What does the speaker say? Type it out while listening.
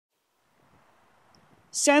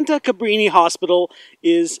Santa Cabrini Hospital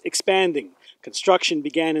is expanding. Construction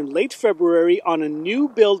began in late February on a new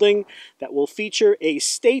building that will feature a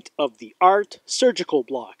state-of-the-art surgical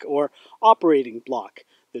block or operating block.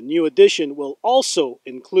 The new addition will also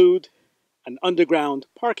include an underground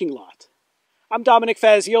parking lot. I'm Domenic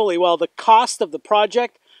Fazioli. Well, the cost of the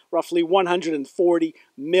project, roughly $140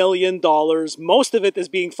 million. Most of it is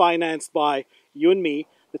being financed by you and me,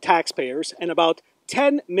 the taxpayers, and about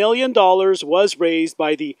 $10 million was raised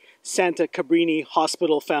by the Santa Cabrini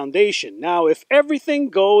Hospital Foundation. Now, if everything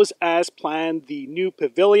goes as planned, the new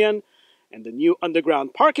pavilion and the new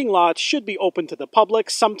underground parking lot should be open to the public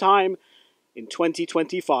sometime in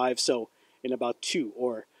 2025, so in about 2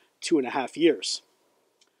 or 2.5 years.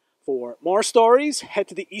 For more stories, head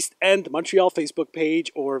to the East End Montreal Facebook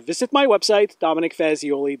page or visit my website,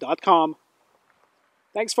 dominicfazioli.com.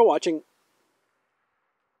 Thanks for watching.